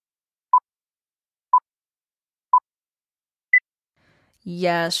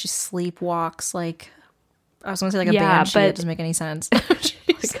Yeah, she sleepwalks like, I was gonna say like a banshee. That doesn't make any sense. I mean, she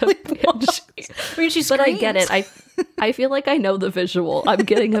screams. But I get it. I feel like I know the visual. I'm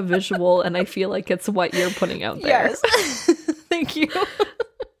getting a visual, and I feel like it's what you're putting out there. Yes. Thank you.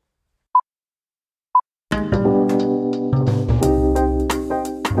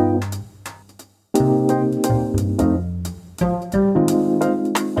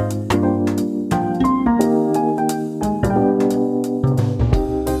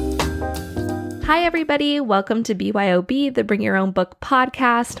 Hi, everybody. Welcome to BYOB, the Bring Your Own Book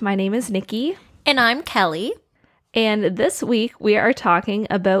podcast. My name is Nikki. And I'm Kelly. And this week we are talking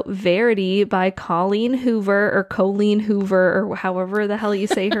about Verity by Colleen Hoover or Colleen Hoover or however the hell you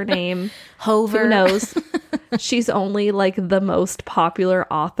say her name. Hover. Who knows? She's only like the most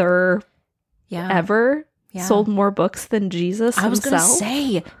popular author ever. Yeah. Sold more books than Jesus himself. I was going to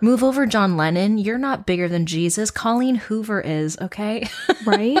say, move over John Lennon. You're not bigger than Jesus. Colleen Hoover is, okay?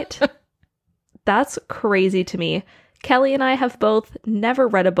 Right? That's crazy to me. Kelly and I have both never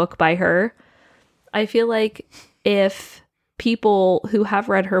read a book by her. I feel like if people who have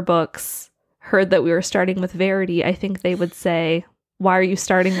read her books heard that we were starting with Verity, I think they would say, why are you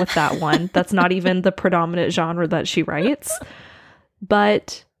starting with that one? That's not even the predominant genre that she writes.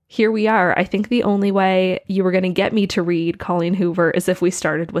 But here we are. I think the only way you were going to get me to read Colleen Hoover is if we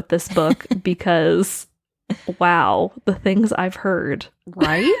started with this book because, wow, the things I've heard.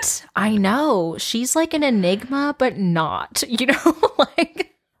 Right? I know. She's like an enigma, but not, like...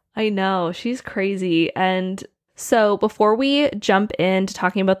 I know. She's crazy. And so before we jump into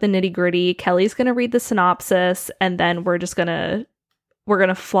talking about the nitty gritty, Kelly's going to read the synopsis and then we're going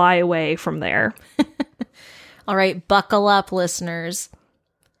to fly away from there. All right, buckle up, listeners.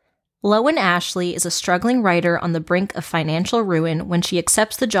 Lowen Ashley is a struggling writer on the brink of financial ruin when she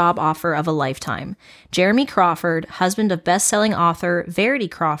accepts the job offer of a lifetime. Jeremy Crawford, husband of best-selling author Verity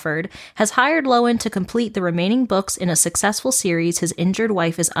Crawford, has hired Lowen to complete the remaining books in a successful series his injured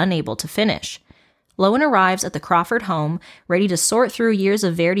wife is unable to finish. Lowen arrives at the Crawford home, ready to sort through years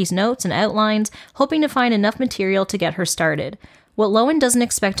of Verity's notes and outlines, hoping to find enough material to get her started. What Lowen doesn't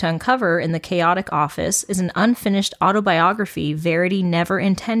expect to uncover in the chaotic office is an unfinished autobiography Verity never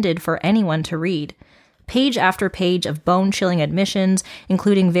intended for anyone to read. Page after page of bone-chilling admissions,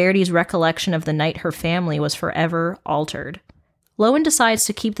 including Verity's recollection of the night her family was forever altered. Lowen decides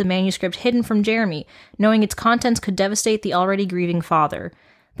to keep the manuscript hidden from Jeremy, knowing its contents could devastate the already grieving father.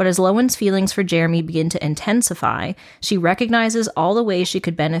 But as Lowen's feelings for Jeremy begin to intensify, she recognizes all the ways she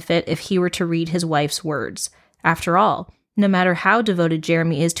could benefit if he were to read his wife's words. After all, no matter how devoted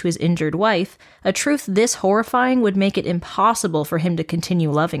Jeremy is to his injured wife, a truth this horrifying would make it impossible for him to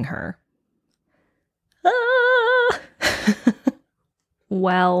continue loving her.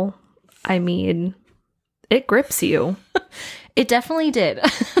 Well, I mean, it grips you. It definitely did.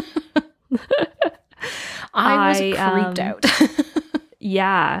 I was creeped out.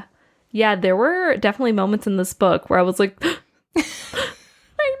 Yeah. Yeah, there were definitely moments in this book where I was like,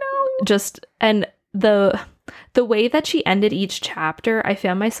 I know. And the way that she ended each chapter, I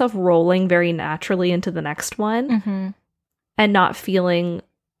found myself rolling very naturally into the next one and not feeling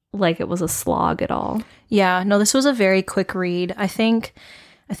like it was a slog at all. Yeah, no, this was a very quick read. I think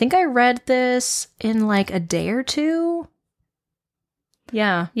I read this in like a day or two.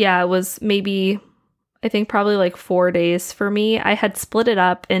 Yeah. Yeah, it was maybe, I think probably like 4 days for me. I had split it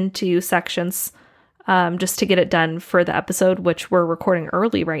up into sections just to get it done for the episode, which we're recording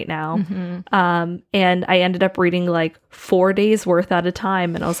early right now. And I ended up reading like 4 days worth at a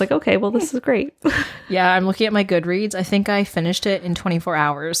time. And I was like, okay, well, this is great. Yeah, I'm looking at my Goodreads. I think I finished it in 24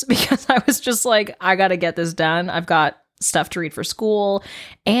 hours because I was just like, I got to get this done. I've got stuff to read for school.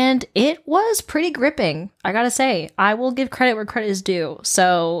 And it was pretty gripping. I got to say, I will give credit where credit is due.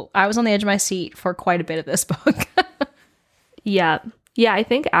 So I was on the edge of my seat for quite a bit of this book. Yeah. Yeah, I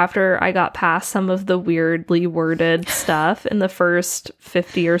think after I got past some of the weirdly worded stuff in the first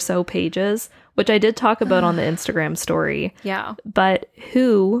 50 or so pages, which I did talk about on the Instagram story. Yeah. But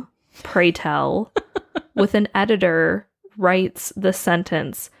who, pray tell, with an editor writes the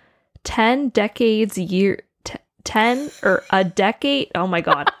sentence, 10 decades year... 10 or a decade, oh my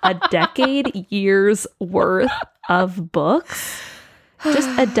god, a decade years worth of books? Just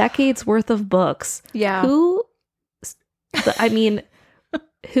a decade's worth of books. Yeah. Who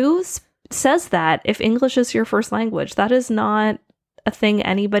says that if English is your first language? That is not a thing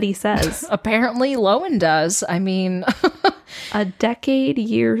anybody says. Apparently Lowen does. I mean... A decade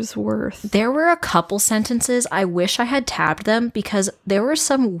years worth. There were a couple sentences I wish I had tabbed them because there were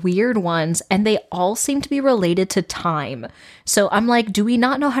some weird ones and they all seem to be related to time. So I'm like, do we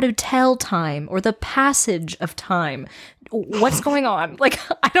not know how to tell time or the passage of time? what's going on? Like,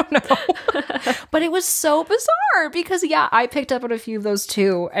 I don't know. But it was so bizarre because, yeah, I picked up on a few of those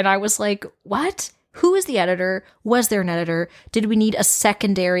too. And I was like, what? Who is the editor? Was there an editor? Did we need a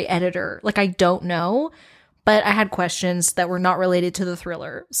secondary editor? Like, I don't know. But I had questions that were not related to the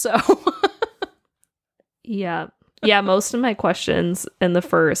thriller. So, yeah. Yeah, most of my questions in the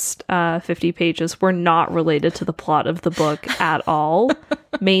first 50 pages were not related to the plot of the book at all.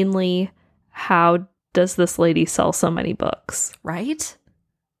 Mainly, how does this lady sell so many books? Right?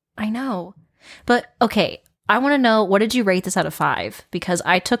 I know. But, okay, I want to know, what did you rate this out of 5? Because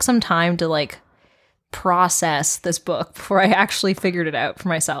I took some time to, like, process this book before I actually figured it out for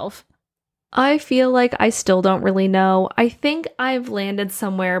myself. I feel like I still don't really know. I think I've landed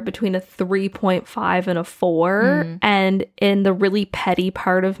somewhere between a 3.5 and a 4. And in the really petty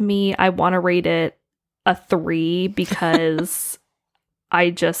part of me, I want to rate it a 3 because I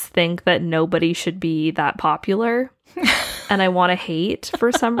just think that nobody should be that popular. And I want to hate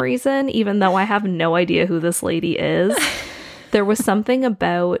for some reason, even though I have no idea who this lady is. There was something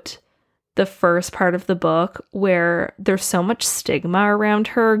about the first part of the book where there's so much stigma around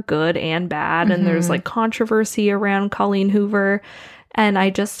her, good and bad, and there's like controversy around Colleen Hoover, and I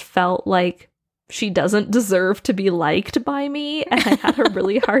just felt like she doesn't deserve to be liked by me, and I had a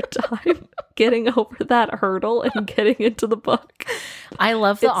really hard time getting over that hurdle and getting into the book. I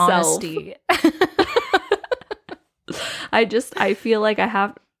love the honesty. I feel like I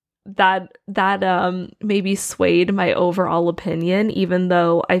have that maybe swayed my overall opinion, even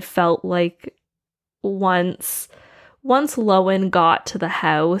though I felt like once Lowen got to the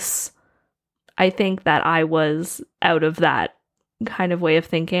house, I think that I was out of that kind of way of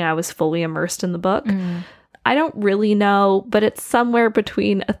thinking. I was fully immersed in the book. I don't really know, but it's somewhere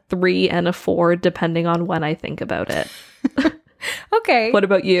between a 3 and a 4 depending on when I think about it. Okay. What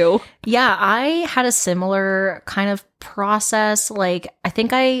about you? Yeah, I had a similar kind of process. Like, I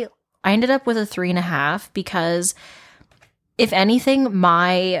think I ended up with a 3.5 because, if anything,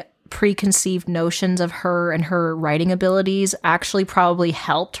 my preconceived notions of her and her writing abilities actually probably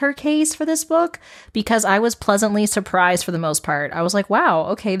helped her case for this book, because I was pleasantly surprised for the most part. I was like, wow,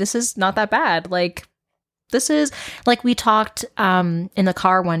 okay, this is not that bad. Like, this is, like, we talked in the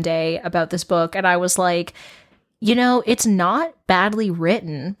car one day about this book, and I was like, you know, it's not badly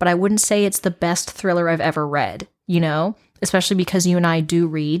written, but I wouldn't say it's the best thriller I've ever read, you know? Especially because you and I do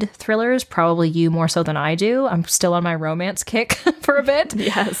read thrillers, probably you more so than I do. I'm still on my romance kick for a bit.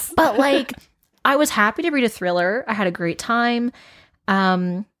 Yes. But, like, I was happy to read a thriller. I had a great time.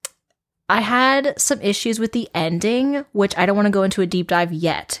 I had some issues with the ending, which I don't want to go into a deep dive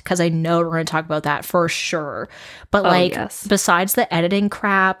yet, because I know we're going to talk about that for sure. But, besides the editing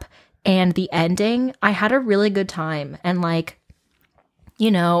crap and the ending, I had a really good time. And, like,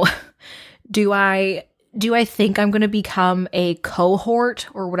 you know, do I think I'm going to become a cohort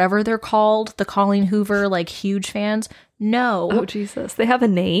or whatever they're called, the Colleen Hoover, like, huge fans? No. Oh, Jesus. They have a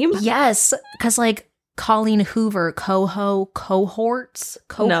name? Yes. Because, like, Colleen Hoover, cohorts?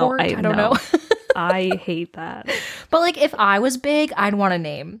 No, I don't know. I hate that. But, like, if I was big, I'd want a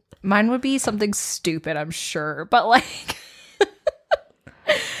name. Mine would be something stupid, I'm sure. But, like...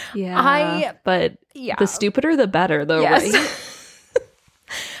 Yeah. But the stupider, the better, though, yes. right?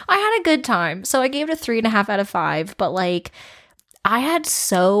 I had a good time. So I gave it a 3.5 out of 5. But, like, I had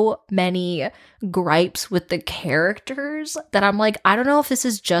so many gripes with the characters that I'm like, I don't know if this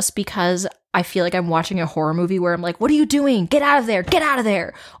is just because I feel like I'm watching a horror movie where I'm like, what are you doing? Get out of there. Get out of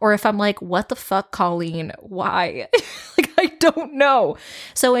there. Or if I'm like, what the fuck, Colleen? Why? Like, I don't know.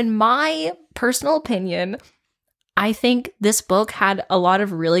 So in my personal opinion, I think this book had a lot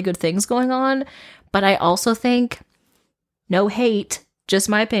of really good things going on, but I also think, no hate, just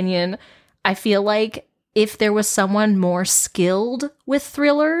my opinion, I feel like if there was someone more skilled with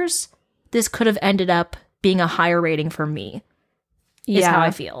thrillers, this could have ended up being a higher rating for me, is how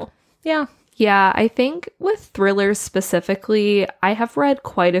I feel. Yeah. Yeah, I think with thrillers specifically, I have read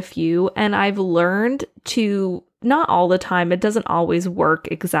quite a few, and I've learned to, not all the time, it doesn't always work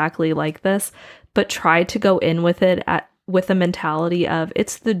exactly like this, but try to go in with it with a mentality of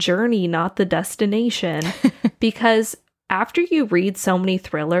it's the journey, not the destination. Because after you read so many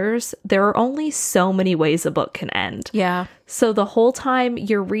thrillers, there are only so many ways a book can end. Yeah. So the whole time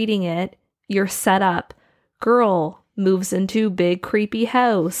you're reading it, you're set up. Girl moves into big creepy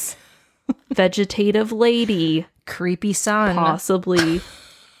house. Vegetative lady. Creepy son. Possibly.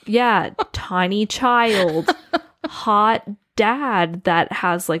 Yeah. Tiny child. Hot dad that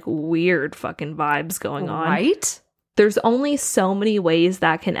has like weird fucking vibes going on. Right? There's only so many ways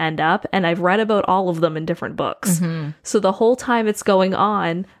that can end up, and I've read about all of them in different books. So the whole time it's going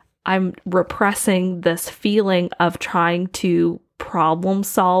on, I'm repressing this feeling of trying to problem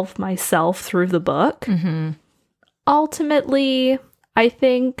solve myself through the book. Mm-hmm. Ultimately, I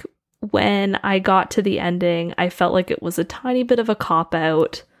think when I got to the ending, I felt like it was a tiny bit of a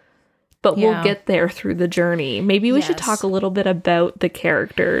cop-out, but we'll get there through the journey. Maybe we should talk a little bit about the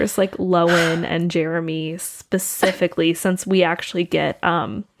characters, like Lowen and Jeremy specifically, since we actually get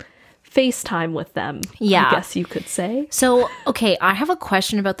FaceTime with them, I guess you could say. So, okay, I have a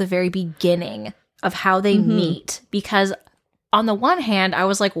question about the very beginning of how they meet, because on the one hand, I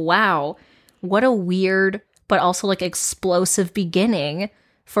was like, wow, what a weird but also like explosive beginning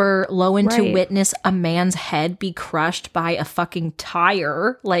for Lowen to witness a man's head be crushed by a fucking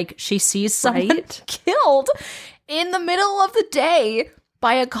tire. Like, she sees someone killed in the middle of the day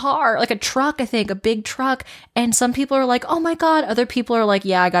by a car, like a truck, I think, a big truck. And some people are like, oh my God. Other people are like,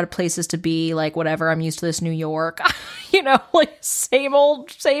 yeah, I got places to be, like, whatever. I'm used to this New York. You know, like, same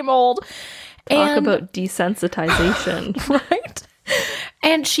old, same old. Talk about desensitization. Right?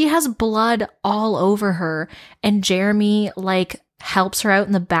 And she has blood all over her. And Jeremy, like, helps her out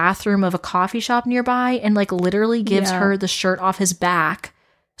in the bathroom of a coffee shop nearby and, like, literally gives her the shirt off his back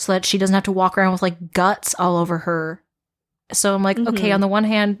so that she doesn't have to walk around with, like, guts all over her. So I'm like, okay, on the one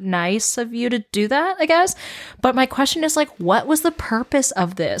hand, nice of you to do that, I guess. But my question is, like, what was the purpose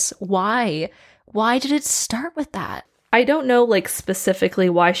of this? Why? Why did it start with that? I don't know, like, specifically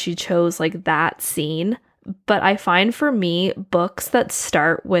why she chose, like, that scene. But I find for me, books that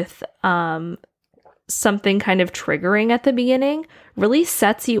start with something kind of triggering at the beginning really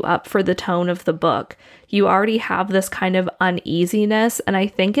sets you up for the tone of the book. You already have this kind of uneasiness, and I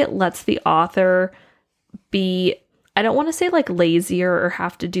think it lets the author be, I don't want to say like lazier or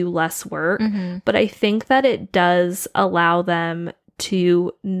have to do less work, but I think that it does allow them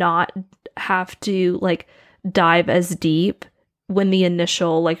to not have to like dive as deep when the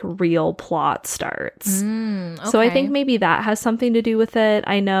initial like real plot starts. Okay. So I think maybe that has something to do with it.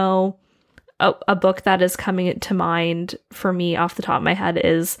 I know a book that is coming to mind for me off the top of my head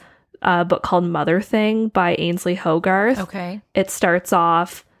is a book called Mother Thing by Ainsley Hogarth. Okay. It starts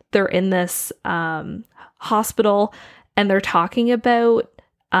off, they're in this hospital and they're talking about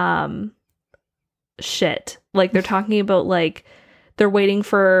shit. Like they're talking about like they're waiting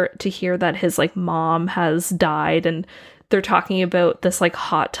to hear that his like mom has died, and they're talking about this like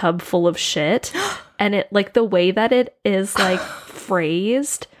hot tub full of shit. And it like the way that it is like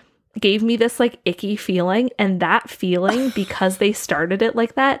phrased gave me this like icky feeling, and that feeling, because they started it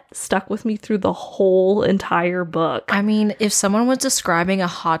like that, stuck with me through the whole entire book. I mean, if someone was describing a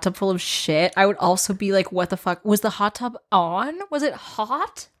hot tub full of shit, I would also be like, what the fuck? Was the hot tub on? Was it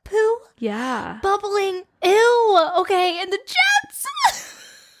hot poo? Yeah. Bubbling. Ew. Okay. And the jets.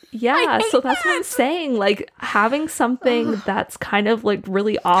 Yeah, so that's what I'm saying. Like, having something that's kind of like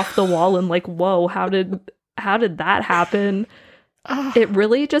really off the wall and like, whoa, how did that happen? It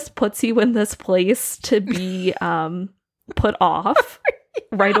really just puts you in this place to be put off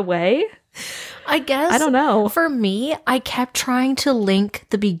right away. I guess. I don't know. For me, I kept trying to link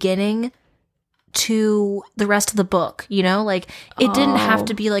the beginning to the rest of the book, you know? Like, it didn't have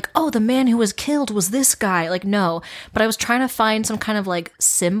to be like, oh, the man who was killed was this guy. Like, no. But I was trying to find some kind of, like,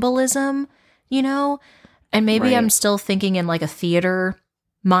 symbolism, you know? And maybe I'm still thinking in, like, a theater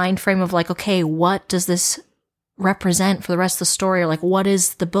mind frame of, like, okay, what does this represent for the rest of the story? Or, like, what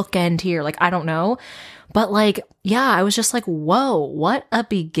is the bookend here? Like, I don't know. But, like, yeah, I was just like, whoa, what a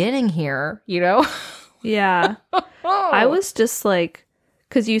beginning here, you know? Yeah. I was just like,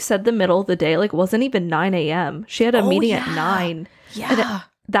 because you said the middle of the day, like, wasn't even 9 a.m. She had a meeting at 9. Yeah.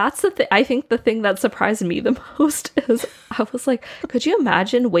 That's the thing. I think the thing that surprised me the most is I was like, could you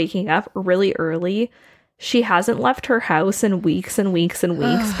imagine waking up really early? She hasn't left her house in weeks and weeks and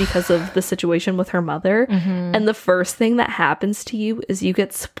weeks because of the situation with her mother. And the first thing that happens to you is you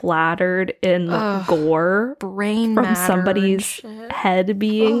get splattered in gore Brain from matter somebody's head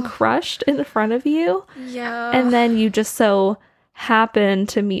being crushed in front of you. Yeah. And then you just so happen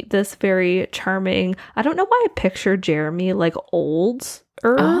to meet this very charming, I don't know why I pictured Jeremy like old.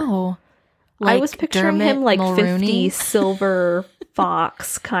 Oh. I was picturing Dermot him like Mulroney? 50 silver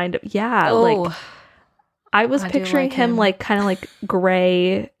fox kind of. Yeah. Like I was picturing like him him. like kind of like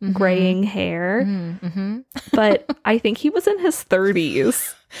graying hair. But I think he was in his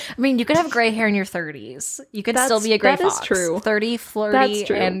 30s. I mean, you could have gray hair in your 30s. You could still be a gray fox. That is true. 30, flirty, That's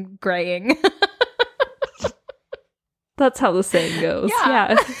true. and graying. That's how the saying goes.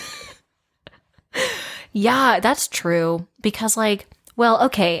 Yeah. Yeah, that's true. Because, like, well,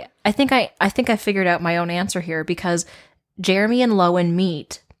 okay, I think I figured out my own answer here, because Jeremy and Lowen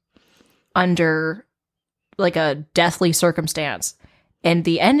meet under like a deathly circumstance, And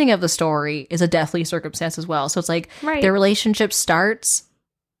the ending of the story is a deathly circumstance as well. So it's like Right. their relationship starts,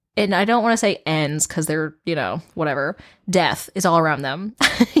 and I don't want to say ends because they're, whatever. Death is all around them.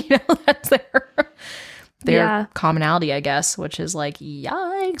 That's their Yeah. commonality, I guess, which is like,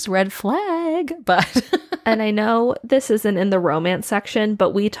 yikes, red flag. But And I know this isn't in the romance section,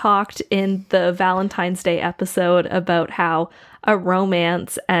 but we talked in the Valentine's Day episode about how a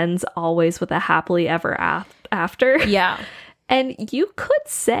romance ends always with a happily ever after. yeah. And you could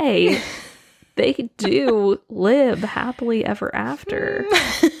say they do live happily ever after.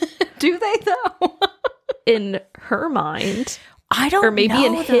 Do they though? In her mind. I don't know. Or maybe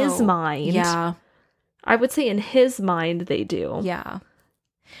in his though. mind. Yeah. I would say in his mind they do. Yeah.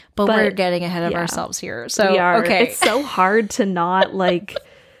 But But, we're getting ahead of yeah. ourselves here. So We are. okay. It's so hard to not like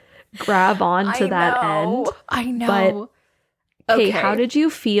grab on to that end. I know. Okay, how did you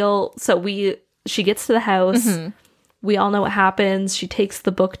feel? So she gets to the house. Mhm. We all know what happens. She takes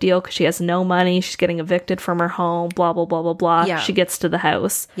the book deal because she has no money. She's getting evicted from her home. Blah, blah, blah, blah, blah. Yeah. She gets to the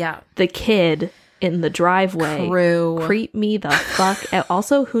house. Yeah. The kid in the driveway. Crew. Creep me the fuck out.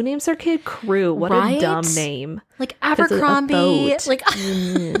 Also, who names their kid Crew? What Right? a dumb name. Like 'Cause it's a Abercrombie. boat. Like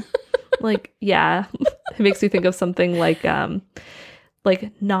Like, yeah. It makes me think of something like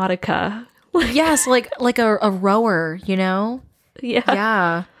Nautica. yes, like a rower, Yeah.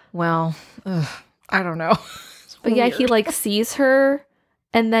 Yeah. Well, I don't know. But yeah, he Weird. like sees her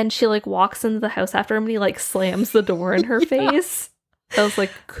and then she like walks into the house after him and he like slams the door in her face. I was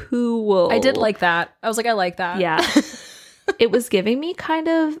like, cool. I did like that. I was like, I like that. Yeah. It was giving me kind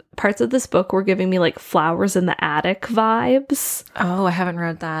of parts of this book were giving me like Flowers in the Attic vibes, Oh, I haven't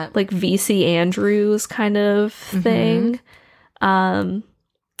read that. like VC Andrews kind of thing.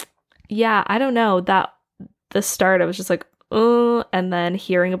 Yeah, I don't know. That the start I was just like, oh, and then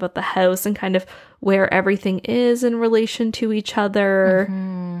hearing about the house and kind of where everything is in relation to each other.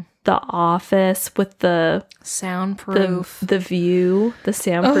 Mhm. The office with the Soundproof. the view, the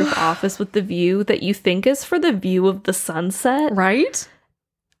soundproof office with the view that you think is for the view of the sunset, Right?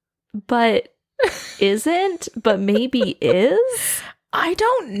 but isn't, but maybe is. I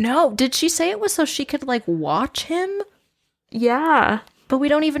don't know. Did she say it was so she could like watch him? Yeah, But we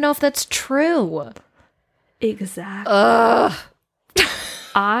don't even know if that's true. exactly. Ugh.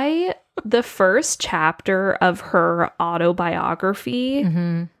 The first chapter of her autobiography,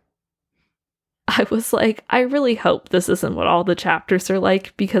 Mm-hmm. I was like, I really hope this isn't what all the chapters are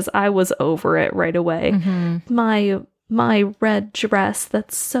like because I was over it right away. Mm-hmm. My red dress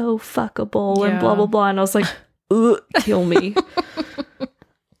that's so fuckable and Yeah. blah blah blah, and I was like, ugh, kill me.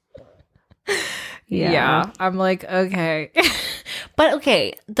 Yeah. I'm like, okay. But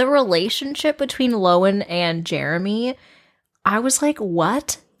okay, the relationship between Lowen and Jeremy, I was like,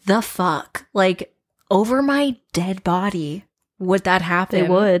 what the fuck? Like, over my dead body, would that happen? They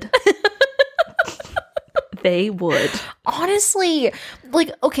would. They would. Honestly,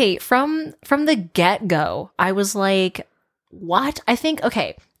 like, okay, from the get-go, I was like, what? I think,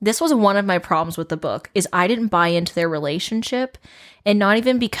 okay, this was one of my problems with the book, is I didn't buy into their relationship, and not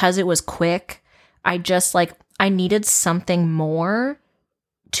even because it was quick. I just, like, I needed something more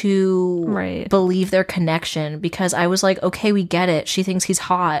to Right. believe their connection, because I was like, okay, we get it. She thinks he's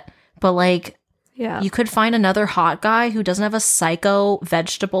hot, but, like, Yeah. you could find another hot guy who doesn't have a psycho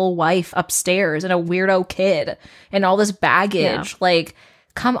vegetable wife upstairs and a weirdo kid and all this baggage. Yeah. Like,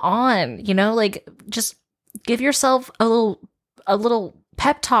 come on, like, just give yourself a little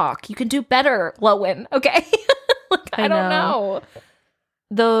pep talk. You can do better, Lowen. Okay. Like, I don't know.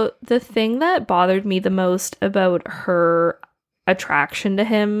 The thing that bothered me the most about her attraction to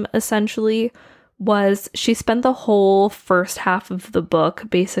him essentially was she spent the whole first half of the book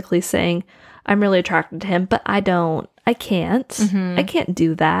basically saying, I'm really attracted to him, but I can't. Mhm. I can't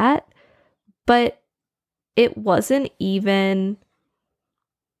do that. But it wasn't even,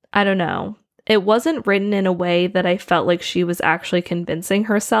 I don't know. It wasn't written in a way that I felt like she was actually convincing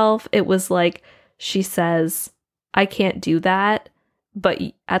herself. It was like she says, I can't do that. But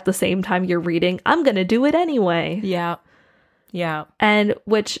at the same time you're reading, I'm going to do it anyway. Yeah. Yeah. And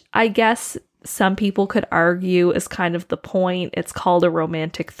which I guess some people could argue is kind of the point. It's called a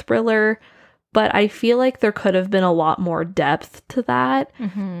romantic thriller. But I feel like there could have been a lot more depth to that.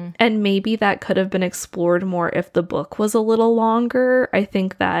 Mm-hmm. And maybe that could have been explored more if the book was a little longer. I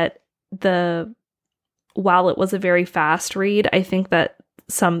think that while it was a very fast read, I think that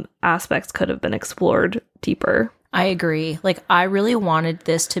some aspects could have been explored deeper. I agree. Like, I really wanted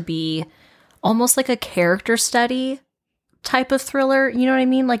this to be almost like a character study type of thriller. You know what I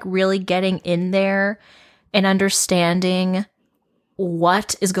mean? Like, really getting in there and understanding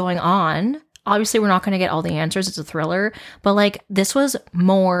what is going on. obviously we're not going to get all the answers. It's a thriller, but like this was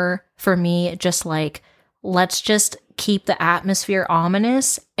more for me just like, let's just keep the atmosphere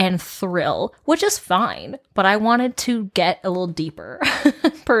ominous and thrill, which is fine, but I wanted to get a little deeper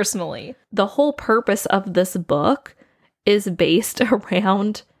personally. The whole purpose of this book is based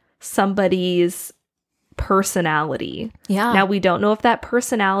around somebody's personality. Yeah. Now, we don't know if that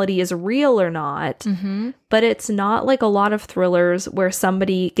personality is real or not, but it's not like a lot of thrillers where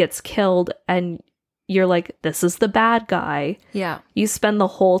somebody gets killed and you're like, this is the bad guy. Yeah. You spend the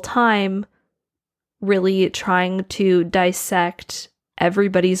whole time really trying to dissect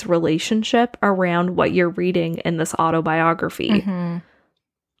everybody's relationship around what you're reading in this autobiography.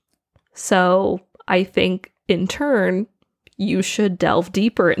 So I think in turn, you should delve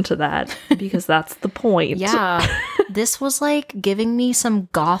deeper into that because that's the point. Yeah. This was like giving me some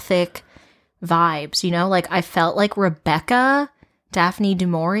gothic vibes, you know? Like I felt like Rebecca, Daphne du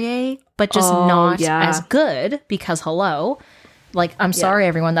Maurier, but just not as good because hello. Like, I'm sorry,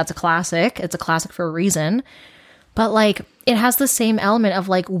 everyone, that's a classic. It's a classic for a reason. But like, it has the same element of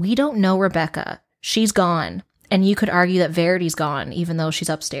like, we don't know Rebecca. She's gone. And you could argue that Verity's gone, even though she's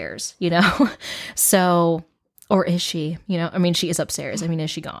upstairs, you know? So... or is she? You know, I mean, she is upstairs. I mean, is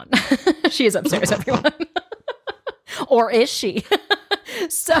she gone? She is upstairs, everyone. Or is she?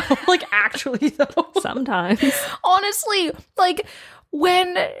 So, like, actually, though. Sometimes. Honestly, like,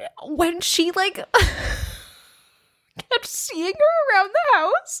 when she, like, kept seeing her around the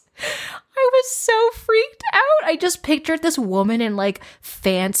house, I was so freaked out. I just pictured this woman in, like,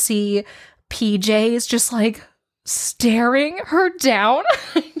 fancy PJs just, like, staring her down.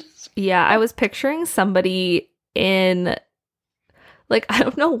 Yeah, I was picturing somebody in, like, I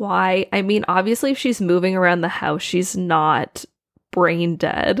don't know why. I mean, obviously, if she's moving around the house, she's not brain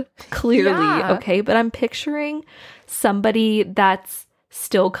dead, clearly, okay? But I'm picturing somebody that's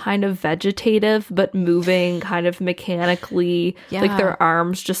still kind of vegetative, but moving kind of mechanically, like their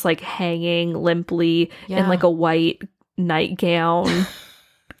arms just, like, hanging limply in, like, a white nightgown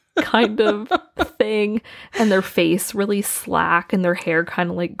kind of thing, and their face really slack and their hair kind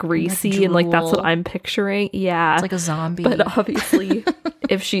of like greasy, and like that's what I'm picturing. Yeah, it's like a zombie. But obviously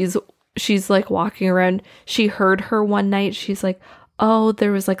if she's like walking around, she heard her one night, she's like, oh,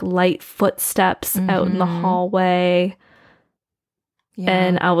 there was like light footsteps out in the hallway.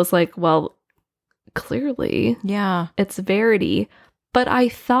 And I was like, well, clearly it's Verity. But I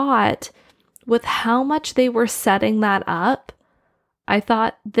thought with how much they were setting that up, I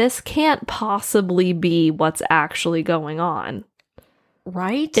thought, this can't possibly be what's actually going on.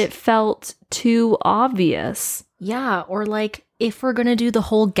 Right? It felt too obvious. Yeah, or like, if we're gonna do the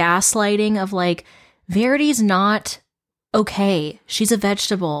whole gaslighting of like, Verity's not okay. She's a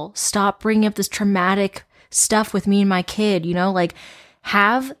vegetable. Stop bringing up this traumatic stuff with me and my kid, you know? Like,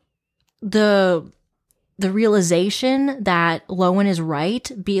 have the realization that Lowen is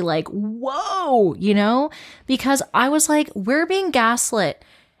right be like, whoa, you know? Because I was like, we're being gaslit.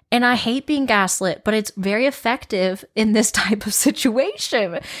 And I hate being gaslit, but it's very effective in this type of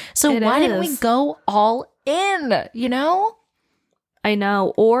situation. So why didn't we go all in, you know? I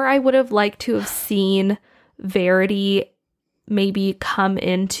know. Or I would have liked to have seen Verity maybe come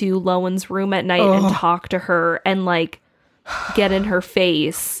into Lowen's room at night and talk to her and like get in her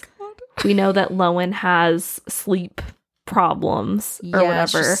face. We know that Lowen has sleep problems or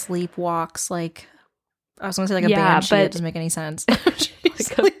whatever. Sleepwalks, like, I was going to say like a banshee. It doesn't make any sense.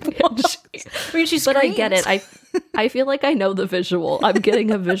 Sleepwalks. I mean, she's. But I get it. I feel like I know the visual. I'm getting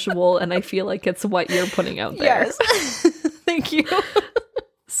a visual, and I feel like it's what you're putting out there. Yes. Thank you.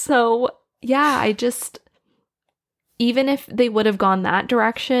 So, yeah, I just... Even if they would have gone that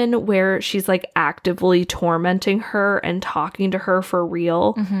direction where she's like actively tormenting her and talking to her for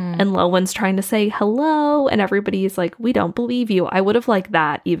real, and Lowen's trying to say hello and everybody's like, we don't believe you, I would have liked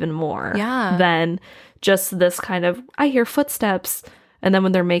that even more than just this kind of, I hear footsteps, and then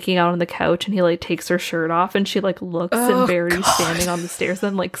when they're making out on the couch and he like takes her shirt off and she like looks and Verity's standing on the stairs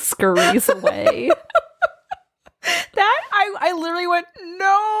and like scurries away. That I literally went,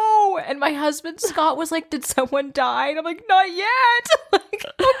 no, and my husband Scott was like, did someone die? And I'm like, not yet. Like,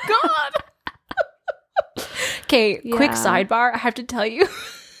 oh god. Okay, quick sidebar, I have to tell you.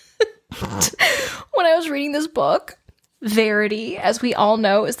 When I was reading this book, Verity, as we all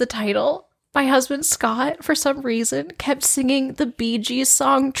know, is the title. My husband Scott, for some reason, kept singing the Bee Gees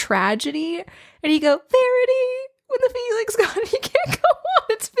song Tragedy, and he'd go, Verity, when the feeling's gone, you can't go on,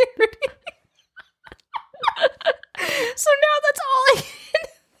 it's Verity. So now that's all I can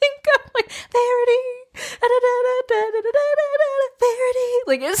think of, like, Verity, Verity,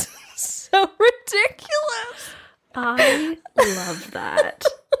 like, it's so ridiculous. I love that.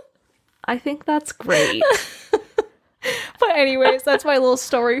 I think that's great. But anyways, that's my little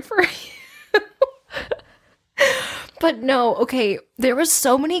story for you. But no, okay, there was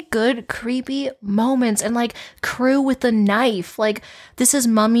so many good, creepy moments, and like Crew with the knife. Like, this is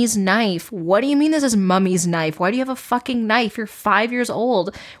Mummy's knife. What do you mean this is Mummy's knife? Why do you have a fucking knife? You're 5 years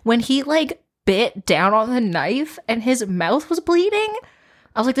old. When he like bit down on the knife and his mouth was bleeding,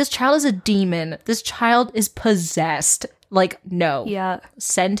 I was like, this child is a demon. This child is possessed. Like, no. Yeah.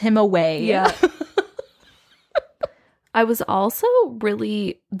 Send him away. Yeah. I was also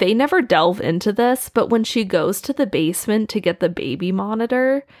really, they never delve into this, but when she goes to the basement to get the baby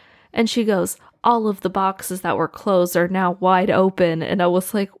monitor, and she goes, all of the boxes that were closed are now wide open. And I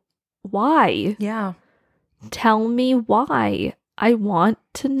was like, why? Yeah. Tell me why. I want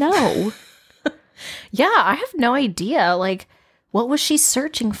to know. Yeah, I have no idea. Like, what was she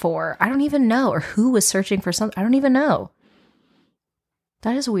searching for? I don't even know. Or who was searching for something? I don't even know.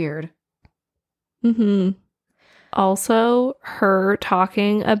 That is weird. Mm-hmm. Also, her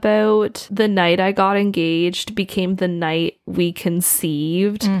talking about the night I got engaged became the night we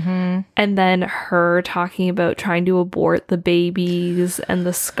conceived. Mm-hmm. And then her talking about trying to abort the babies and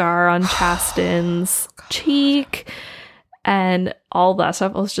the scar on Chasten's cheek and all that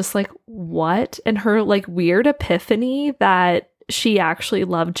stuff. I was just like, what? And her like weird epiphany that she actually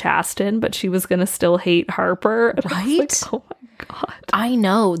loved Chasten, but she was going to still hate Harper. And I was like, oh my God. I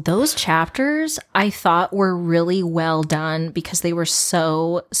know. Those chapters I thought were really well done because they were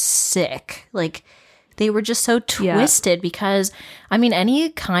so sick. Like, they were just so twisted because, I mean, any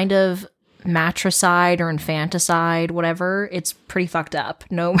kind of matricide or infanticide, whatever, it's pretty fucked up,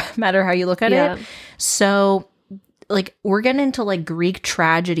 no matter how you look at it. So, like, we're getting into, like, Greek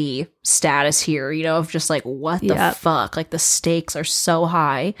tragedy status here, you know, of just, like, what the fuck? Like, the stakes are so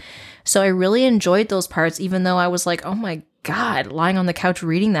high. So I really enjoyed those parts, even though I was like, oh my God, lying on the couch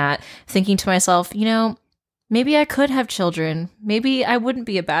reading that, thinking to myself, you know, maybe I could have children. Maybe I wouldn't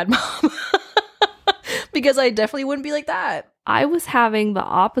be a bad mom. Because I definitely wouldn't be like that. I was having the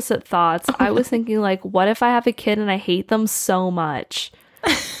opposite thoughts. I was thinking, like, what if I have a kid and I hate them so much?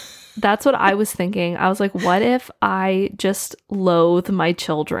 That's what I was thinking. I was like, what if I just loathe my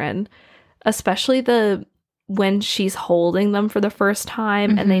children? Especially when she's holding them for the first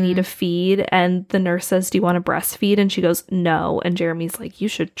time and they need a feed and the nurse says, do you want to breastfeed? And she goes, no. And Jeremy's like, you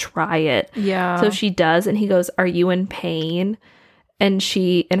should try it. Yeah. So she does. And he goes, are you in pain? And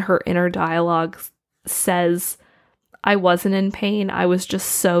she, in her inner dialogue, says, I wasn't in pain. I was just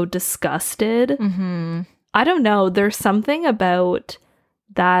so disgusted. I don't know. There's something about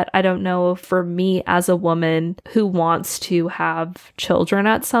that, I don't know, for me as a woman who wants to have children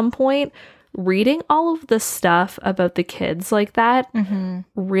at some point, reading all of the stuff about the kids like that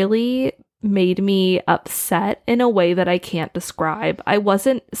really made me upset in a way that I can't describe. I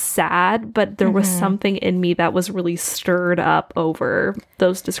wasn't sad, but there was something in me that was really stirred up over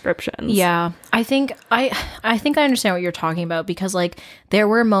those descriptions. Yeah. I think I understand what you're talking about because, like, there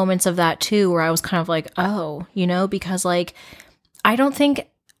were moments of that too where I was kind of like, oh, you know, because, like, I don't think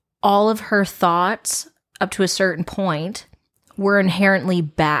all of her thoughts up to a certain point were inherently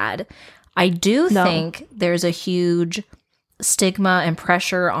bad. I do think there's a huge stigma and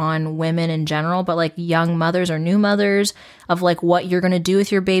pressure on women in general, but like young mothers or new mothers of like what you're going to do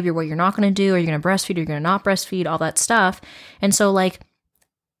with your baby or what you're not going to do, or you're going to breastfeed, or you're going to not breastfeed, all that stuff. And so like,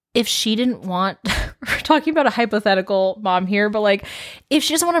 if she didn't want, we're talking about a hypothetical mom here, but like if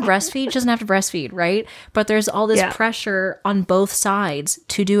she doesn't want to breastfeed, she doesn't have to breastfeed, right? But there's all this pressure on both sides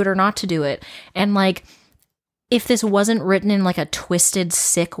to do it or not to do it. And like, if this wasn't written in like a twisted,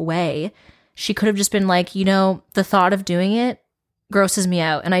 sick way, she could have just been like, you know, the thought of doing it grosses me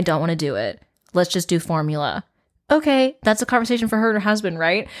out and I don't want to do it. Let's just do formula. Okay, that's a conversation for her and her husband,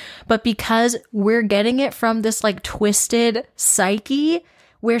 right? But because we're getting it from this like twisted psyche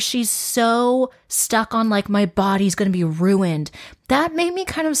where she's so stuck on like, my body's going to be ruined, that made me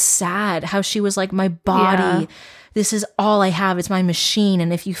kind of sad how she was like, my body, this is all I have. It's my machine.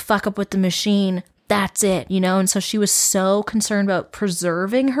 And if you fuck up with the machine, that's it, you know? And so she was so concerned about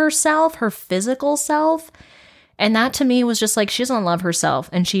preserving herself, her physical self. And that to me was just like, she doesn't love herself.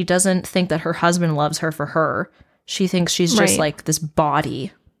 And she doesn't think that her husband loves her for her. She thinks she's just like this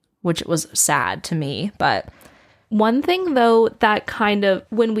body, which was sad to me. But one thing though, that kind of,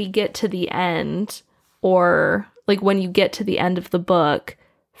 when we get to the end, or like when you get to the end of the book,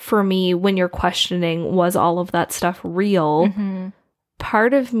 for me, when you're questioning, was all of that stuff real?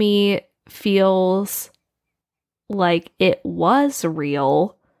 Part of me feels like it was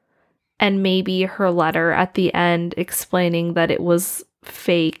real, and maybe her letter at the end explaining that it was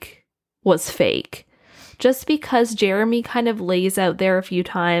fake was fake, just because Jeremy kind of lays out there a few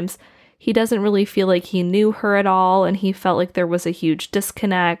times, he doesn't really feel like he knew her at all, and he felt like there was a huge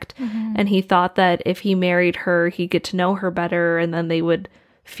disconnect, and he thought that if he married her, he'd get to know her better, and then they would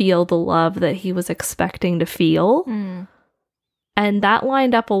feel the love that he was expecting to feel. And that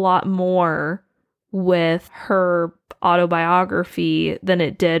lined up a lot more with her autobiography than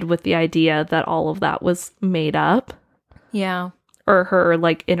it did with the idea that all of that was made up. Yeah. Or her,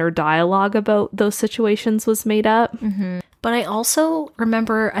 like, inner dialogue about those situations was made up. But I also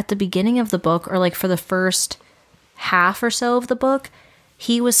remember at the beginning of the book, or like for the first half or so of the book,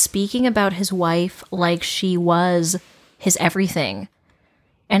 he was speaking about his wife like she was his everything.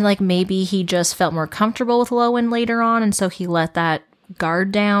 And like maybe he just felt more comfortable with Lowen later on, and so he let that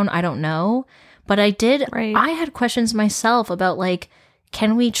guard down. I don't know. But I had questions myself about like,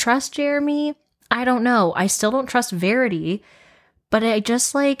 can we trust Jeremy? I don't know. I still don't trust Verity. But I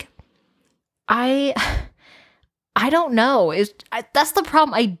just like, I don't know. That's the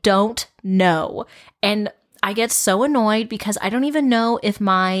problem. I don't know. And I get so annoyed because I don't even know if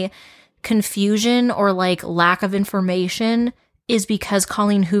my confusion or like lack of information is because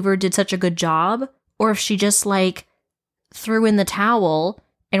Colleen Hoover did such a good job, or if she just like threw in the towel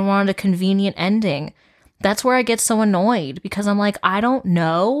and wanted a convenient ending. That's where I get so annoyed, because I'm like, I don't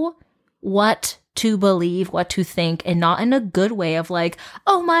know what to believe, what to think, and not in a good way of like,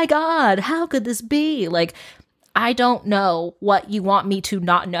 oh my God, how could this be? Like, I don't know what you want me to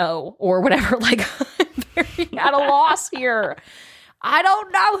not know or whatever. Like, I'm very at a loss here. I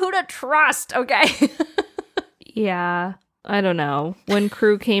don't know who to trust, okay? Yeah, I don't know. When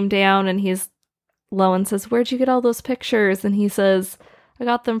Crew came down and Lowen says, where'd you get all those pictures? And he says, I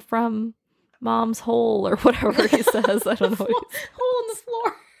got them from Mom's hole, or whatever he says. I don't know. Hole in the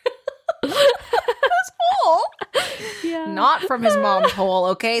floor. His hole? Yeah. Not from his mom's hole,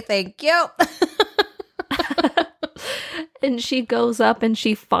 okay? Thank you. And she goes up and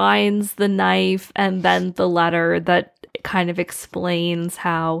she finds the knife and then the letter that kind of explains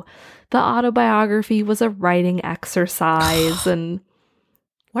how the autobiography was a writing exercise and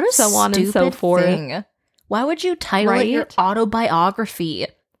what a so on and so forth. Thing. Why would you title it your autobiography?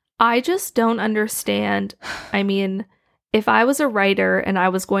 I just don't understand. I mean, if I was a writer and I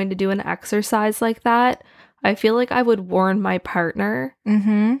was going to do an exercise like that, I feel like I would warn my partner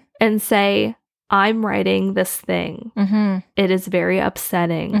and say, I'm writing this thing. It is very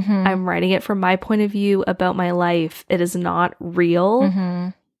upsetting. I'm writing it from my point of view about my life. It is not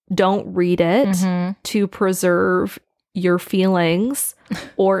real. Don't read it to preserve your feelings.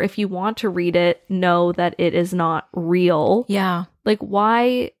 Or if you want to read it, know that it is not real. Yeah. Like,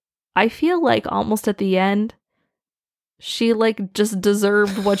 why? I feel like almost at the end, she like just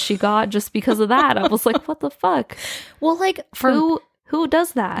deserved what she got just because of that. I was like, what the fuck? Well, like, who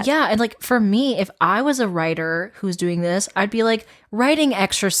does that? Yeah, and like for me, if I was a writer who's doing this, I'd be like, writing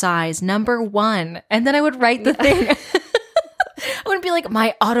exercise number 1, and then I would write the thing. I wouldn't be like,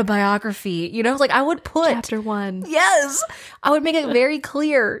 my autobiography, you know? Like, I would put Chapter 1. Yes, I would make it very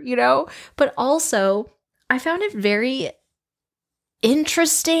clear, you know? But also, I found it very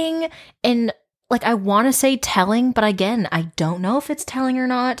interesting and like, I want to say telling, but again, I don't know if it's telling or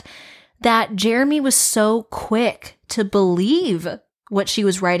not, that Jeremy was so quick to believe what she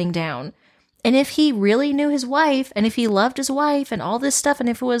was writing down. And if he really knew his wife, and if he loved his wife and all this stuff, and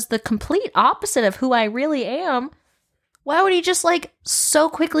if it was the complete opposite of who I really am, why would he just like so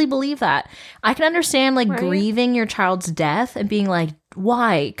quickly believe that? I can understand like grieving your child's death and being like,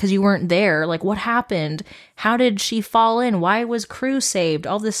 why? Because you weren't there. Like, what happened? How did she fall in? Why was Crew saved?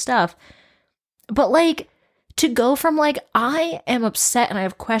 All this stuff. But like, to go from like, I am upset and I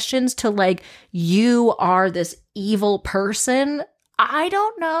have questions to like, you are this evil person, I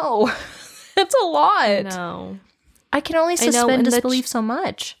don't know. It's a lot. No. I can only suspend disbelief so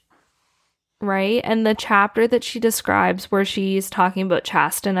much. Right? And the chapter that she describes where she's talking about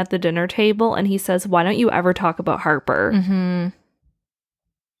Chasten at the dinner table and he says, why don't you ever talk about Harper?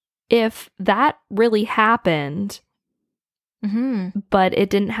 If that really happened, but it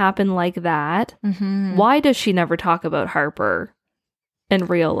didn't happen like that, why does she never talk about Harper in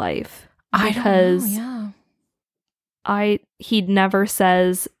real life? Because I don't know, yeah. He never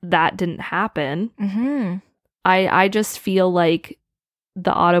says that didn't happen. I just feel like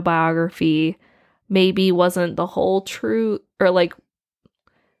the autobiography maybe wasn't the whole truth, or like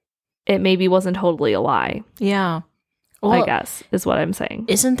it maybe wasn't totally a lie. Yeah. Well, I guess is what I'm saying.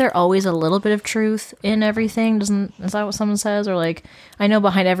 Isn't there always a little bit of truth in everything? Is that what someone says? Or like, I know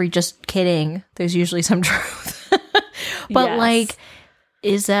behind every just kidding, there's usually some truth. But yes. Like,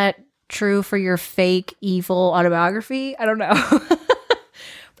 is that true for your fake evil autobiography? I don't know.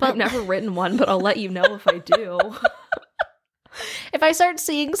 But I've never written one, but I'll let you know if I do. If I start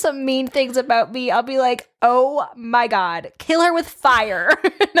seeing some mean things about me, I'll be like, oh my God, kill her with fire.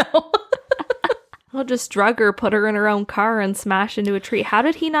 No. I'll just drug her, put her in her own car, and smash into a tree. How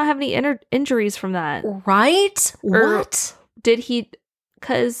did he not have any injuries from that? Right? Or What? did he?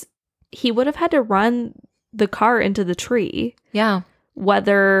 Because he would have had to run the car into the tree. Yeah.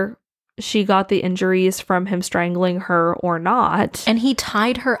 Whether she got the injuries from him strangling her or not. And he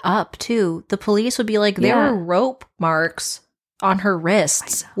tied her up too. The police would be like, there were rope marks on her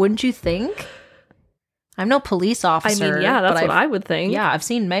wrists. Wouldn't you think? I'm no police officer. I mean, yeah, that's what I would think. Yeah, I've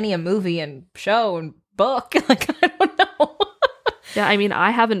seen many a movie and show and book. Like, I don't know. Yeah, I mean,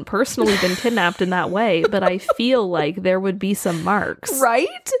 I haven't personally been kidnapped in that way, but I feel like there would be some marks.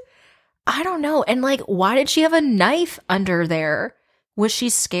 Right? I don't know. And like, why did she have a knife under there? Was she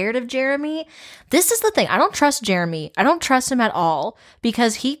scared of Jeremy? This is the thing. I don't trust Jeremy. I don't trust him at all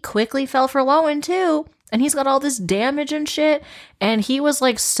because he quickly fell for Lowen too. And he's got all this damage and shit. And he was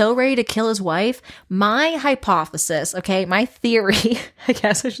like so ready to kill his wife. My hypothesis, okay, my theory, I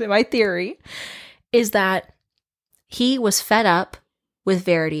guess I should say my theory, is that he was fed up with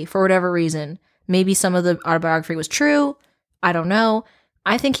Verity for whatever reason. Maybe some of the autobiography was true. I don't know.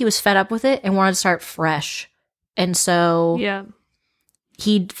 I think he was fed up with it and wanted to start fresh. And so yeah,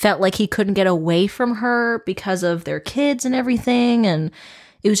 he felt like he couldn't get away from her because of their kids and everything. And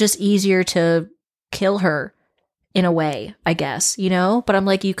it was just easier to kill her in a way, I guess, you know? But I'm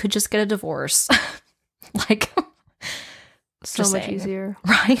like, you could just get a divorce. Like, so much easier.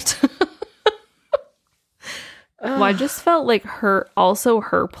 Right? Well, I just felt like her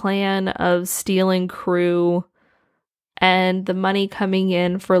plan of stealing Crew and the money coming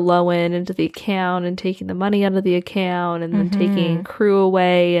in for Lowen into the account and taking the money out of the account and then taking Crew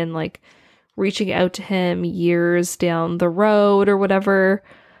away and like reaching out to him years down the road or whatever.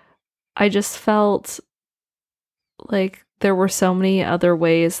 I just felt like there were so many other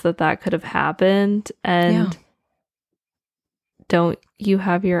ways that could have happened. And don't you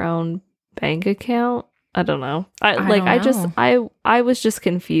have your own bank account? I don't know. I was just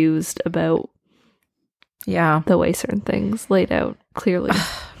confused about the way certain things laid out clearly.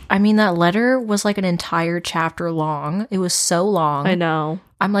 I mean, that letter was like an entire chapter long. It was so long. I know.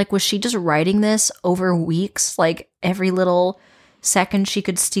 I'm like, was she just writing this over weeks? Like every little second she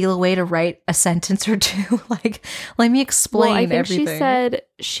could steal away to write a sentence or two. Like, let me explain everything. I think she said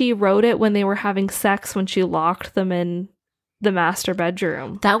she wrote it when they were having sex when she locked them in the master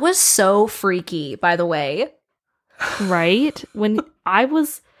bedroom. That was so freaky, by the way. Right? When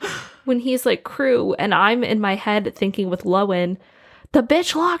he's like, Crew, and I'm in my head thinking with Lowen, the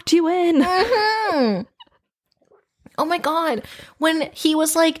bitch locked you in. Mm-hmm. Oh my God. When he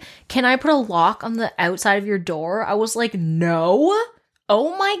was like, can I put a lock on the outside of your door? I was like, no.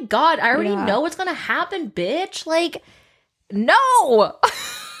 Oh my God. I already know what's going to happen, bitch. Like, no.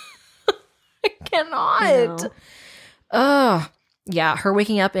 I cannot. Ugh. Yeah, her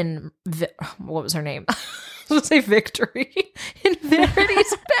waking up in, what was her name? I was going to say Victory. In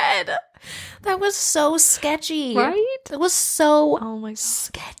Verity's bed. That was so sketchy. Right? It was so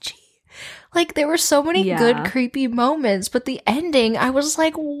sketchy. Like, there were so many good, creepy moments, but the ending, I was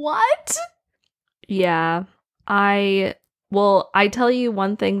like, what? Yeah. I tell you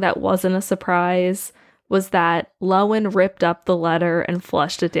one thing that wasn't a surprise was that Lowen ripped up the letter and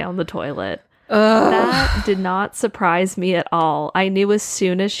flushed it down the toilet. That did not surprise me at all. I knew as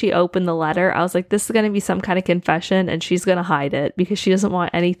soon as she opened the letter, I was like, this is going to be some kind of confession and she's going to hide it because she doesn't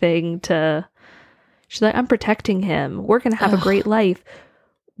want anything to... She's like, I'm protecting him. We're going to have a great life.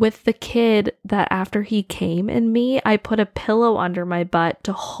 With the kid that after he came in me, I put a pillow under my butt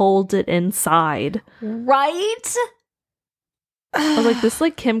to hold it inside. Right? I was like, this is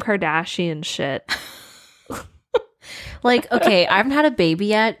like Kim Kardashian shit. Like, okay, I haven't had a baby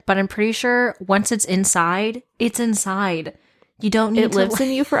yet, but I'm pretty sure once it's inside, it's inside. You don't need it lives in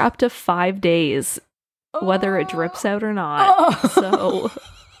you for up to 5 days, whether it drips out or not. So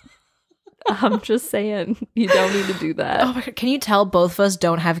I'm just saying, you don't need to do that. Oh my God, can you tell both of us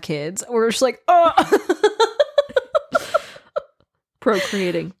don't have kids? We're just like, oh.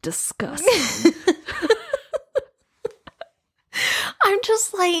 Procreating. Disgusting. I'm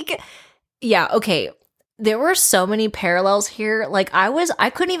just like, yeah, okay. There were so many parallels here. Like,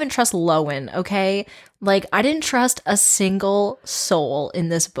 I couldn't even trust Lowen, okay? Like, I didn't trust a single soul in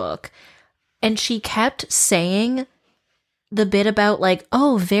this book. And she kept saying the bit about, like,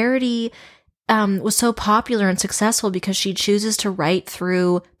 oh, Verity was so popular and successful because she chooses to write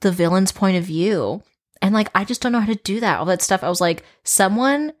through the villain's point of view. And, like, I just don't know how to do that. All that stuff. I was like,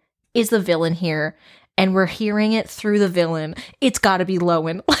 someone is the villain here, and we're hearing it through the villain. It's got to be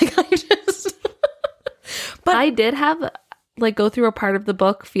Lowen. Like, I just... But I did have like go through a part of the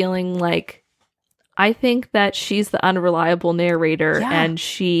book feeling like I think that she's the unreliable narrator and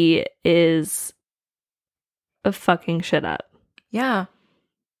she is a fucking shit up. Yeah.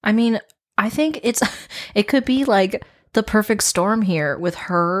 I mean, I think it could be like the perfect storm here with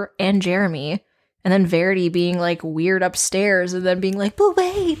her and Jeremy, and then Verity being like weird upstairs and then being like, but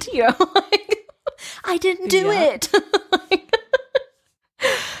wait, you know, like, I didn't do it.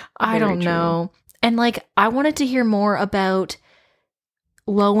 I don't know. And like, I wanted to hear more about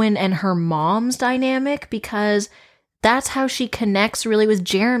Lowen and her mom's dynamic, because that's how she connects really with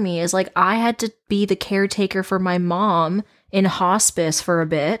Jeremy, is like, I had to be the caretaker for my mom in hospice for a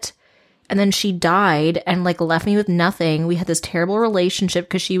bit, and then she died and like left me with nothing. We had this terrible relationship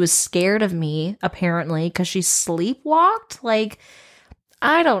because she was scared of me, apparently, because she sleepwalked. Like,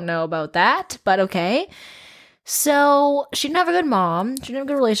 I don't know about that, but okay. So she didn't have a good mom. She didn't have a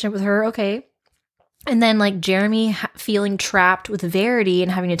good relationship with her. Okay. And then like Jeremy feeling trapped with Verity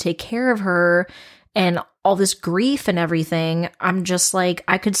and having to take care of her and all this grief and everything. I'm just like,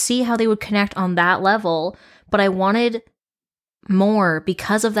 I could see how they would connect on that level, but I wanted more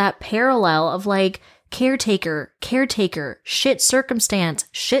because of that parallel of like caretaker, shit circumstance,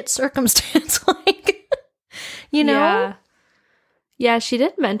 like, you know? Yeah, she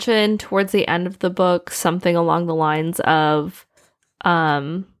did mention towards the end of the book something along the lines of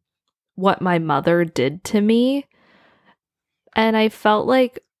what my mother did to me. And I felt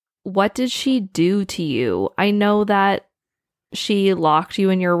like, what did she do to you? I know that she locked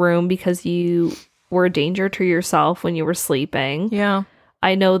you in your room because you were a danger to yourself when you were sleeping. Yeah.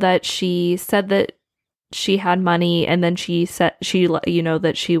 I know that she said that she had money, and then she said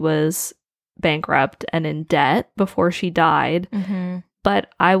that she was bankrupt and in debt before she died. Mm-hmm.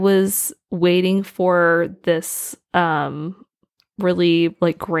 But I was waiting for this really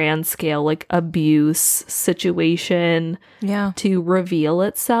like grand scale like abuse situation to reveal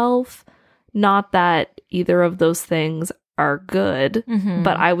itself. Not that either of those things are good,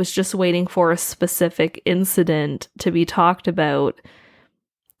 but I was just waiting for a specific incident to be talked about,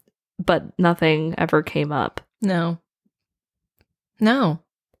 but nothing ever came up. No.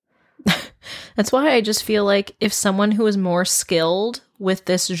 That's why I just feel like if someone who is more skilled with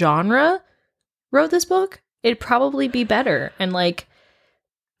this genre wrote this book, it'd probably be better and like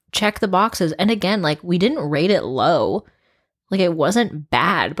check the boxes. And again, like, we didn't rate it low. Like, it wasn't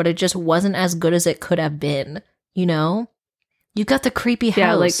bad, but it just wasn't as good as it could have been, you know? You got the creepy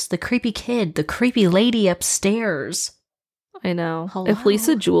house, the creepy kid, the creepy lady upstairs. I know. Hello? If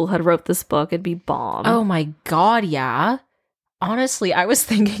Lisa Jewell had wrote this book, it'd be bomb. Oh my god, yeah. Honestly, I was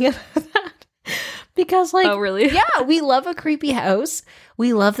thinking about that. Because, like, oh, really? Yeah, we love a creepy house.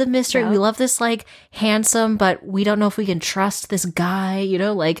 We love the mystery. Yeah. We love this, like, handsome, but we don't know if we can trust this guy, you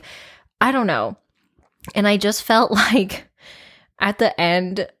know? Like, I don't know. And I just felt like at the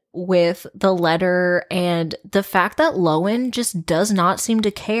end with the letter and the fact that Lowen just does not seem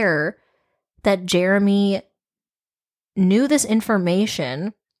to care that Jeremy knew this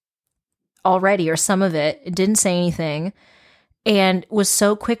information already, or some of it didn't say anything, and was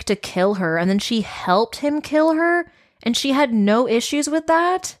so quick to kill her, and then she helped him kill her, and she had no issues with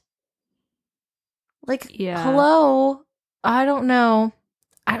that. Like, hello? I don't know.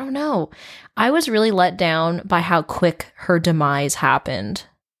 I was really let down by how quick her demise happened,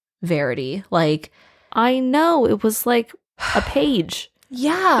 Verity. Like, I know, it was like a page.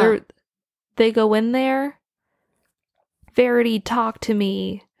 Yeah. They go in there, Verity, talk to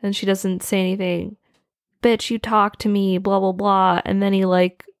me, and she doesn't say anything. Bitch, you talk to me, blah, blah, blah. And then he,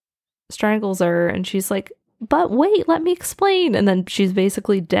 like, strangles her, and she's like, but wait, let me explain. And then she's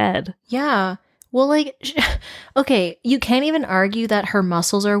basically dead. Yeah. Well, like, okay, you can't even argue that her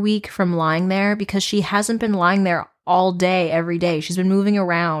muscles are weak from lying there, because she hasn't been lying there all day, every day. She's been moving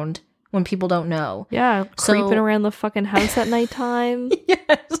around when people don't know. Yeah, creeping around the fucking house at nighttime.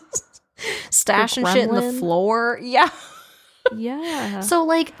 Yes. Stashing shit in the floor. Yeah. Yeah. So,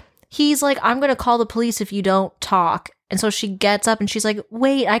 like, he's like, I'm going to call the police if you don't talk. And so she gets up and she's like,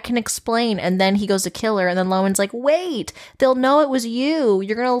 wait, I can explain. And then he goes to kill her. And then Lowen's like, wait, they'll know it was you.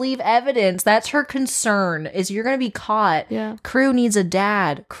 You're going to leave evidence. That's her concern, is you're going to be caught. Yeah. Crew needs a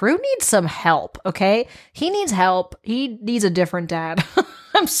dad. Crew needs some help, okay? He needs help. He needs a different dad.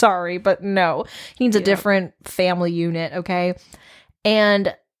 I'm sorry, but no. He needs a different family unit, okay?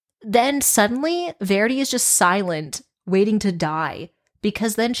 And then suddenly, Verity is just silent, waiting to die.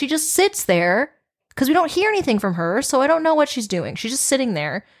 Because then she just sits there, because we don't hear anything from her, so I don't know what she's doing. She's just sitting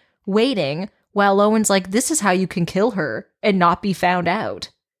there, waiting, while Lowen's like, this is how you can kill her and not be found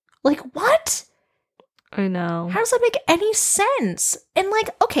out. Like, what? I know. How does that make any sense? And like,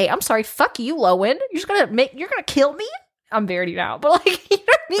 okay, I'm sorry, fuck you, Lowen. You're gonna kill me? I'm Verity now, but like, you know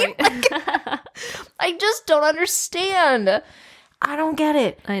what I mean? Right. Like, I just don't understand. I don't get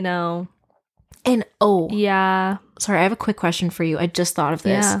it. I know. And Yeah. sorry, I have a quick question for you. I just thought of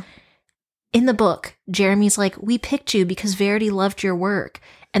this. Yeah. In the book, Jeremy's like, we picked you because Verity loved your work.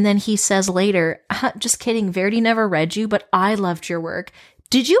 And then he says later, just kidding, Verity never read you, but I loved your work.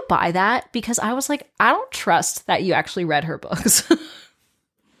 Did you buy that? Because I was like, I don't trust that you actually read her books.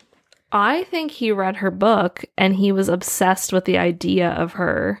 I think he read her book and he was obsessed with the idea of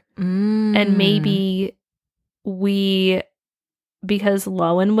her. And maybe because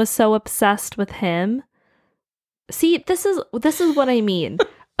Lowen was so obsessed with him. See, this is what I mean.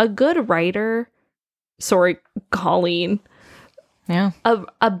 A good writer, sorry, Colleen. Yeah.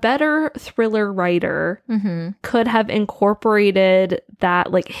 A better thriller writer could have incorporated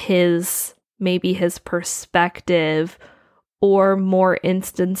that, like maybe his perspective, or more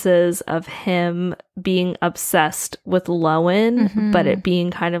instances of him being obsessed with Lowen, but it being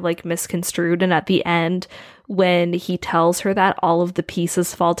kind of like misconstrued. And at the end, when he tells her that, all of the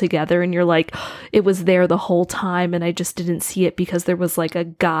pieces fall together and you're like, it was there the whole time and I just didn't see it because there was like a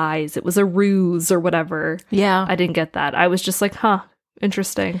guise, it was a ruse or whatever. Yeah. I didn't get that. I was just like, huh,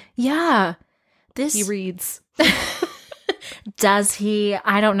 interesting. Yeah. He reads. Does he?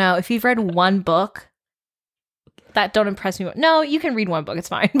 I don't know. If you've read one book, that don't impress me. No, you can read one book. It's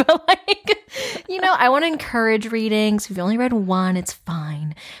fine. But like, you know, I want to encourage readings. If you only read one, it's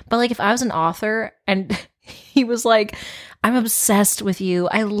fine. But like, if I was an author and he was like, I'm obsessed with you,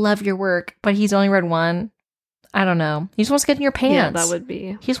 I love your work, but he's only read one, I don't know. He just wants to get in your pants. Yeah, that would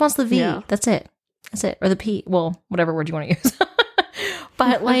be. He just wants the V. Yeah. That's it. That's it. Or the P. Well, whatever word you want to use.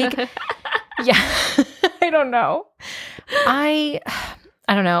 But like, yeah, I don't know. I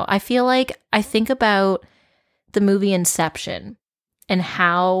don't know. I feel like I think about the movie Inception and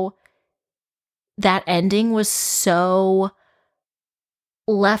how that ending was so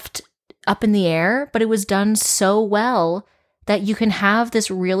left up in the air, but it was done so well that you can have this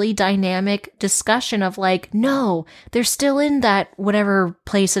really dynamic discussion of like, no, they're still in that whatever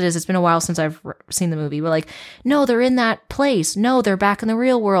place it is. It's been a while since I've seen the movie, but like, no, they're in that place. No, they're back in the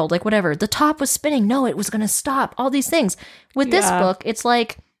real world. Like whatever. The top was spinning. No, it was going to stop. All these things. With this book, it's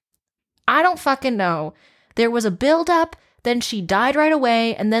like, I don't fucking know. There was a buildup, then she died right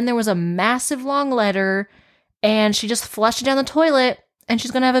away, and then there was a massive long letter, and she just flushed it down the toilet, and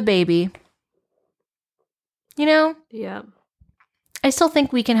she's gonna have a baby. You know? Yeah. I still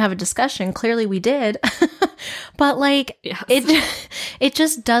think we can have a discussion. Clearly we did. But like, Yes. it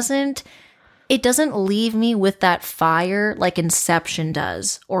just doesn't leave me with that fire like Inception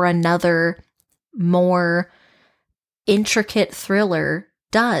does, or another more intricate thriller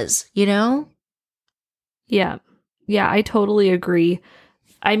does, you know? Yeah. Yeah, I totally agree.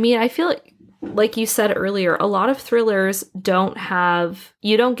 I mean, I feel like you said earlier, a lot of thrillers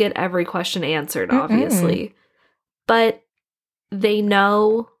you don't get every question answered, obviously. But they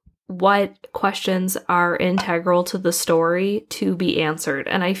know what questions are integral to the story to be answered.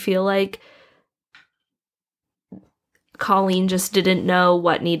 And I feel like Colleen just didn't know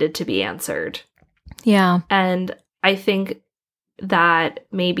what needed to be answered. Yeah. And I think that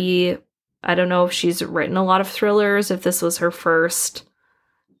maybe, I don't know if she's written a lot of thrillers, if this was her first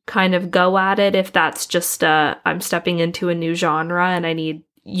kind of go at it, if that's just I'm stepping into a new genre and I need,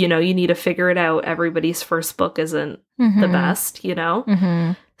 you need to figure it out. Everybody's first book isn't the best,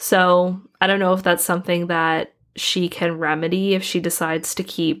 So I don't know if that's something that she can remedy if she decides to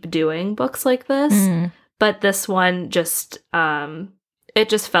keep doing books like this. But this one just, it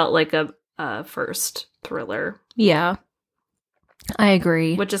just felt like a first thriller. Yeah. I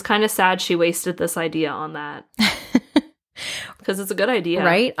agree. Which is kind of sad she wasted this idea on that. Because it's a good idea.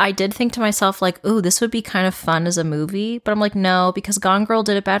 Right? I did think to myself, like, ooh, this would be kind of fun as a movie. But I'm like, no, because Gone Girl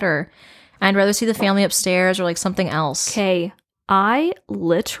did it better. I'd rather see The Family Upstairs or like something else. Okay. I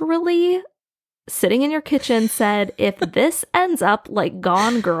literally, sitting in your kitchen, said, if this ends up like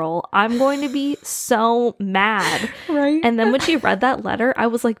Gone Girl, I'm going to be so mad. Right? And then when she read that letter, I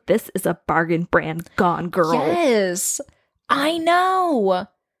was like, this is a bargain brand Gone Girl. Yes. I know.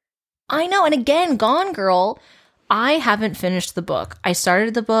 And again, Gone Girl, I haven't finished the book. I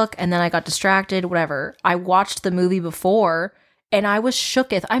started the book and then I got distracted, whatever. I watched the movie before and I was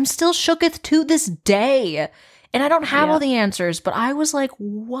shooketh. I'm still shooketh to this day. And I don't have all the answers, but I was like,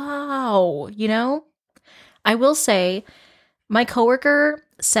 wow, I will say my coworker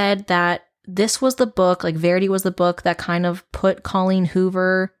said that this was the book, like Verity was the book that kind of put Colleen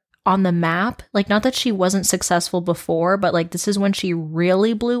Hoover on the map. Like, not that she wasn't successful before, but like this is when she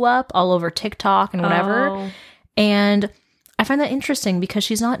really blew up all over TikTok and whatever. Oh. And I find that interesting because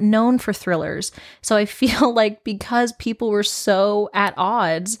she's not known for thrillers. So I feel like because people were so at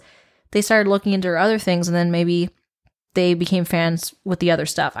odds, they started looking into her other things, and then maybe they became fans with the other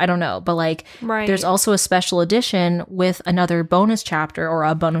stuff. I don't know. But like, there's also a special edition with another bonus chapter, or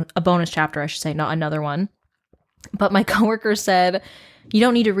a bonus chapter, I should say, not another one. But my coworker said, you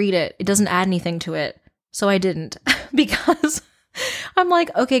don't need to read it. It doesn't add anything to it. So I didn't because I'm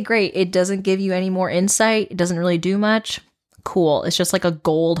like, okay, great. It doesn't give you any more insight. It doesn't really do much. Cool. It's just like a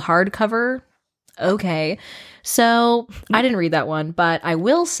gold hardcover. Okay. So I didn't read that one, but I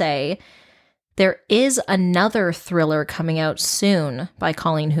will say there is another thriller coming out soon by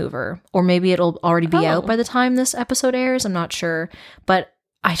Colleen Hoover, or maybe it'll already be out by the time this episode airs. I'm not sure, but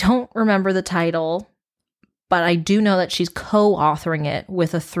I don't remember the title, but I do know that she's co-authoring it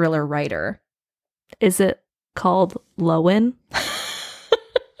with a thriller writer. Is it called Lowen?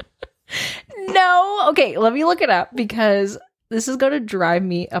 No. Okay, let me look it up because this is going to drive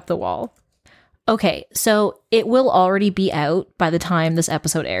me up the wall. Okay, so it will already be out by the time this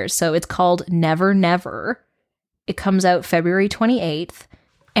episode airs. So it's called Never Never. It comes out February 28th,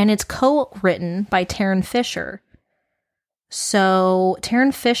 and it's co-written by Tarryn Fisher. So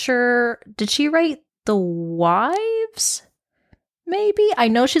Tarryn Fisher, did she write The Wives? Maybe? I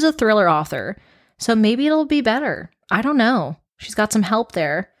know she's a thriller author, so maybe it'll be better. I don't know. She's got some help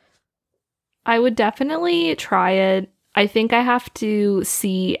there. I would definitely try it. I think I have to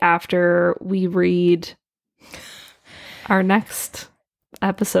see after we read our next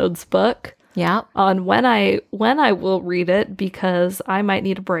episode's book. Yeah. On when I will read it, because I might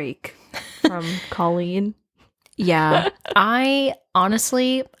need a break from Colleen. Yeah. I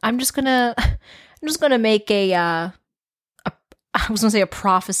honestly, I'm just gonna make I was gonna say a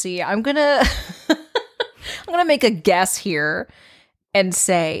prophecy. I'm gonna make a guess here and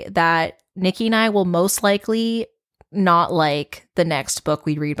say that Nikki and I will most likely not like the next book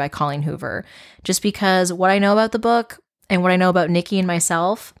we read by Colleen Hoover, just because what I know about the book and what I know about Nikki and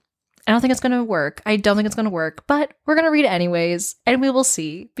myself, I don't think it's going to work. I don't think it's going to work, but we're going to read it anyways, and we will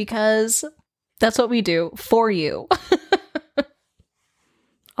see, because that's what we do for you.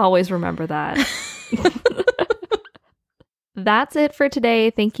 Always remember that. That's it for today.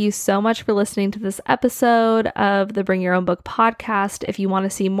 Thank you so much for listening to this episode of the Bring Your Own Book podcast. If you want to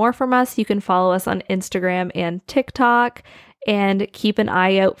see more from us, you can follow us on Instagram and TikTok, and keep an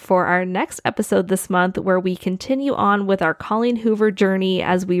eye out for our next episode this month, where we continue on with our Colleen Hoover journey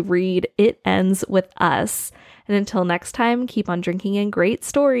as we read It Ends With Us. And until next time, keep on drinking in great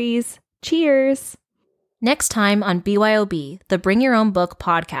stories. Cheers! Next time on BYOB, the Bring Your Own Book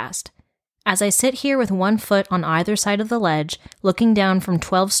podcast. As I sit here with one foot on either side of the ledge, looking down from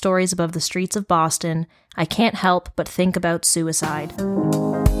 12 stories above the streets of Boston, I can't help but think about suicide.